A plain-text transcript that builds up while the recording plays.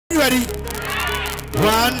ready?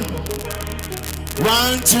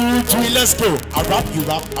 1, 2, 3, let's go. I rap, you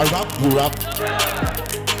rap, I rap, you rap.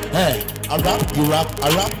 Hey, I rap, you rap, I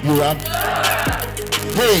rap, you rap.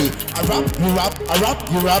 Hey, I rap, you rap, I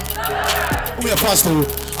rap, you rap. We are pastor.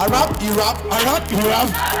 I rap, you rap, I rap, you rap.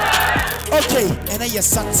 Okay, and then your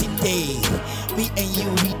Saturday. Me and you,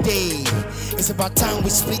 we day. It's about time we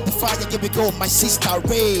split the fire. Here we go, my sister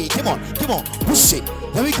Ray. Come on, push it.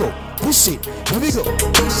 Here we go, push it. Here we go.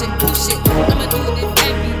 Push it. I'ma do this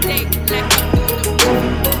every day, like I'm doing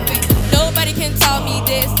it. Nobody can tell me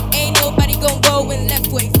this. Ain't nobody gon' go in left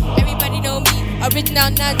ways. Everybody know me, original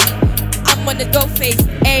Nazi. I'm on the go face.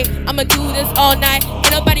 Ayy, I'ma do this all night.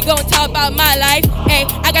 Ain't nobody gon' talk about my life. Ayy,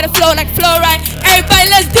 I got a flow like fluoride. Everybody,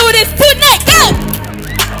 let's do this tonight. Go!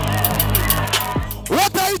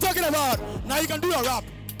 What are you talking about? Now you can do your rap.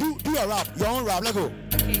 Do your rap. Your own rap. Let's go.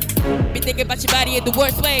 Been thinking about your body in the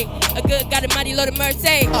worst way. A good got a mighty load of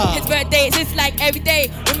mercy. His birthdays, it's like every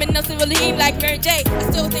day. Women know will leave like Mary J.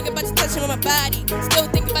 I still think about you touching on my body. Still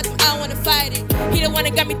think about him, I wanna fight it. He the one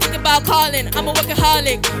that got me thinking about calling. I'm a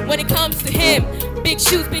workaholic when it comes to him. Big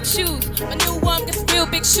shoes, big shoes. My new one got some real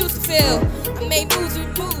big shoes to fill. I made moves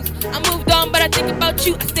with moves. I moved on, but I think about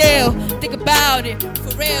you. I still think about it,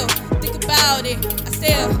 for real. Think about it. I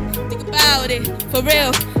still think about it, for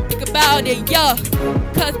real. Think about it, yo.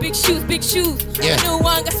 Cause big shoes, big shoes. Yeah. My new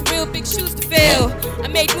one got some real big shoes to fill. I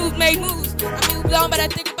made moves. I moved on, but I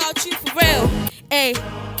think about you for real. Hey.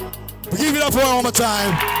 Give it up for her one more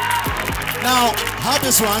time. Now, have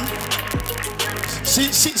this one.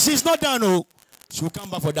 She's not done, oh. She'll come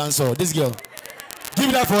back for dancehall. This girl. Give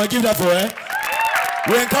it up for her,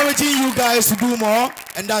 We're encouraging you guys to do more,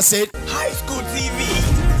 and that's it. High School TV.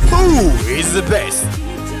 Who is the best?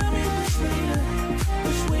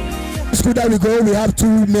 School that we go, we have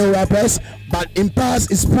 2 male rappers, but in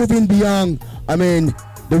past it's proving beyond, the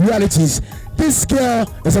realities. This girl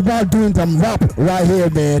is about doing some rap right here,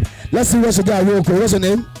 man. Let's see what's the guy real quick. What's your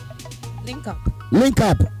name? Link up. Link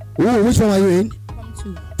Up. Ooh, which one are you in?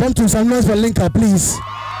 From 2. Some noise for Link Up, please.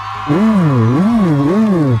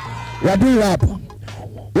 Ooh. We are doing rap.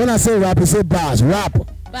 When I say rap, you say bars. Rap.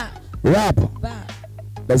 Rap.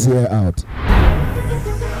 Let's hear it out.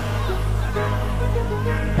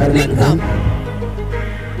 Link up.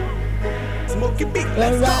 Smoky Big.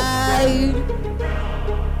 Alright.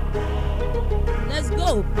 Let's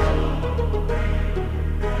go.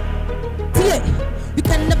 Yeah. You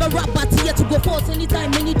can never rap but here to go forth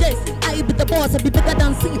anytime, any days. I be the boss, I be bigger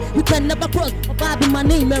than C. You can never cross, my be my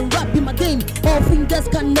name and rap be my game. All fingers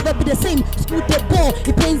can never be the same. Screw the ball,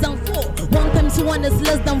 it plays on 4. 1 times 1 is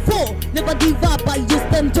less than 4. Never give up, I use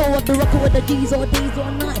 10 toe. I be rocking with the G's all days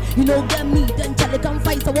or night. You know, get me, then Charlie can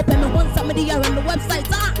fight. So open me one somebody here on the website.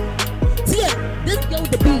 Yeah, this girl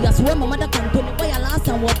the be as well, my mother can tell me why I last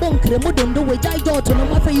time we're bunk. Remodon the way I got to know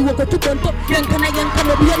my face. You walk to bump up. Young can be in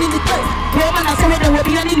the first. Roman, I saw it, will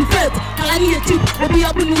be in the first. I need a tip, will be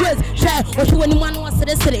up in the west. Share, or she anyone wants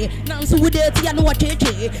to say. Now, so with it, I know what it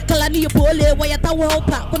is. Kalani, pole, why I tower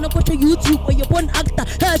pack. When I put YouTube, where you're one actor.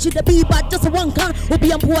 Her should be but just a 1 car. Will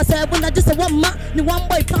be on poor 7, I just a 1 man. The 1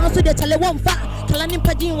 boy pounds with the Charlie 1 fat. Kalani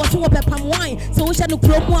Pajin was to a palm wine. So we shall look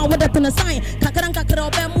for more with that on a sign. Kakaran Kakara,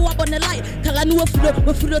 more on the light. Kalani will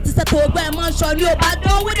flow to settle by man, show you about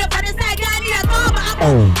door with the father side.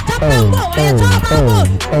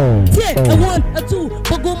 A 1, a 2,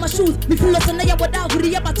 but go my shoes. Me feel like I without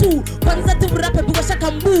Riaba 2. Conservative rapper because I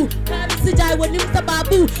can boo. Can't see I when you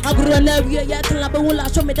babu. I grew an area, yeah, Kalabula,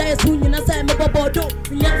 show me that soon. And I say, I'm a bobo.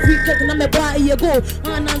 Young free cake and I'm a buy a go.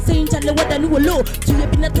 And I'm saying, Charlie, what I knew low. To you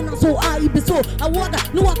be nothing so I be so. I water,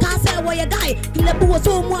 no, I can't say why you die. Kilabu was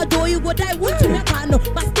so more, do you go die? What you make?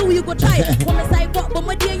 But still you go try. When I say, what, but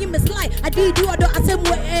my dear, you miss lie. I did you, I don't say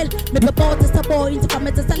where else. Maybe about this boy into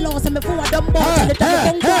comment as a loss and before I don't ball.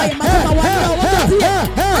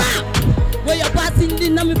 Where you're passing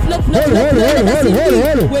in, I'm flop. Hold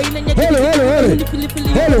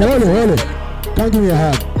it. Can't give me a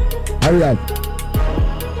hand. Hurry up.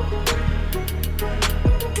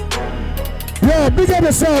 Yo, big up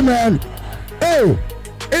yourself, man.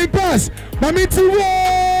 Hey, pass. Mami Tiwo.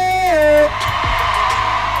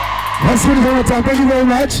 Let's do it one more time. Thank you very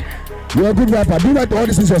much. You're a good rapper. Do you like to all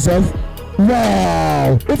this yourself?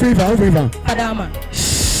 Wow. Who favor? Adama.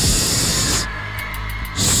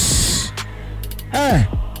 Hey,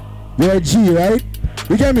 you're a G, right?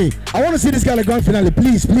 You get me? I want to see this guy at the grand finale.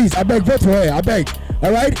 Please, I beg, vote for her. I beg.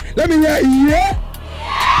 All right? Let me hear yeah.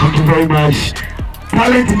 Thank you very much.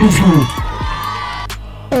 Talent in this room.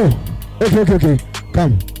 Oh, okay.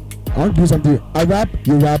 Come. I want to do something. I rap,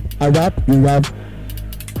 you rap. I rap, you rap.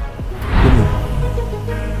 Give me.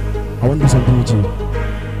 I want to do something with you.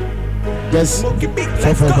 Just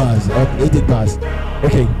 4 bars or 8 bars.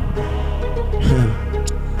 Okay.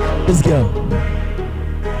 This girl.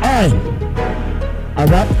 Alright. I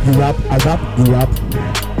rap, you rap, I rap, you rap.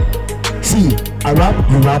 See, I rap,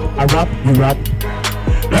 you rap, I rap, you rap.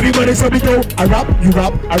 Everybody say me go. I rap, you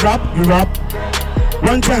rap, I rap, you rap.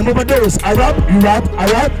 One time overdose. I rap, you rap, I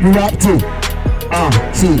rap, you rap too.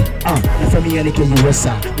 See, if I'm here, nigga, you west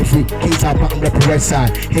side. If you case out, I'm the west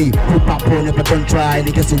side. Hey, who pop on if I don't try?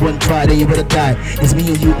 Niggas who won't try, then you better die. It's me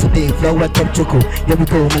and you today, flow at top choco. Here we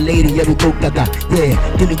go, my lady, here we go, gaga.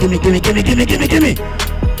 Yeah, gimme.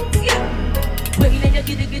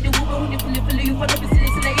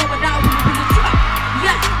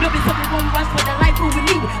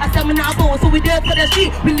 So we there for the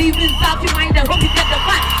street. We leave inside your mind and hope you get the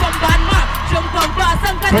vibe. Some bad man, jump on bars,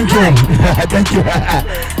 some kind of Thank you.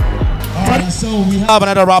 Alright, so we have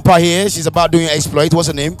another rapper here. She's about doing exploit. What's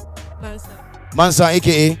her name? Mansa,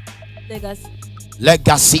 aka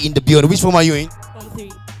Legacy in the building. Which form are you in? Form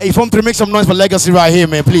 3. Hey, Form 3, make some noise for Legacy right here,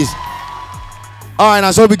 man, please. Alright,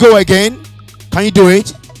 now so we go again. Can you do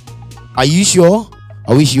it? Are you sure?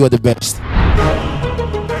 I wish you are the best.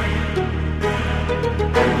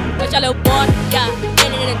 Watch your little boy, yeah,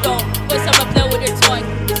 in the door. Go somewhere play with your toy.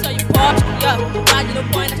 So you part, yeah, riding the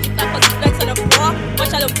point, and she clap for some flex on the floor.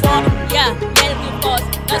 Watch your little boy, yeah, let it be boss.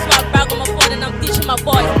 That's why I brag on my phone and I'm teaching my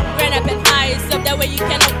voice. Grand up and high, so that way you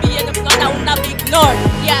cannot be in the floor, that will not be ignored.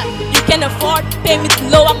 Yeah, you can afford, pay me too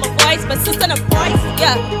low on my voice, but sister the voice,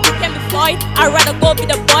 yeah, you can be Floyd. I'd rather go be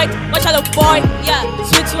the boy. Watch your little boy, yeah,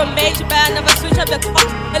 switch to a major, but I never switch up the fuck.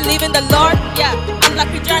 Believe in the Lord, yeah, I'm like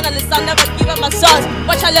a journalist, I'll never give up my source.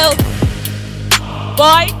 Watch your little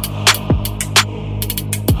boy.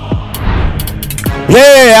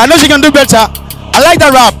 Yeah, I know she can do better. I like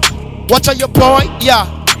that rap. Watch out your boy, yeah.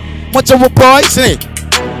 Watch out your boy, sing it.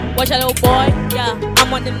 Watch your little boy, yeah.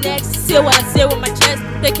 I'm on the next. See what I say with my chest.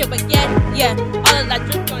 Take it again, yeah. All of that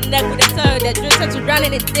drip on neck with a turn. That drip such a run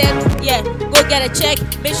in its depth, yeah. Go get a check.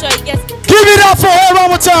 Make sure it gets. Give it up for her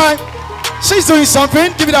one more time. She's doing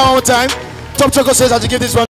something. Give it up one more time. Top Choco says I have to give this one.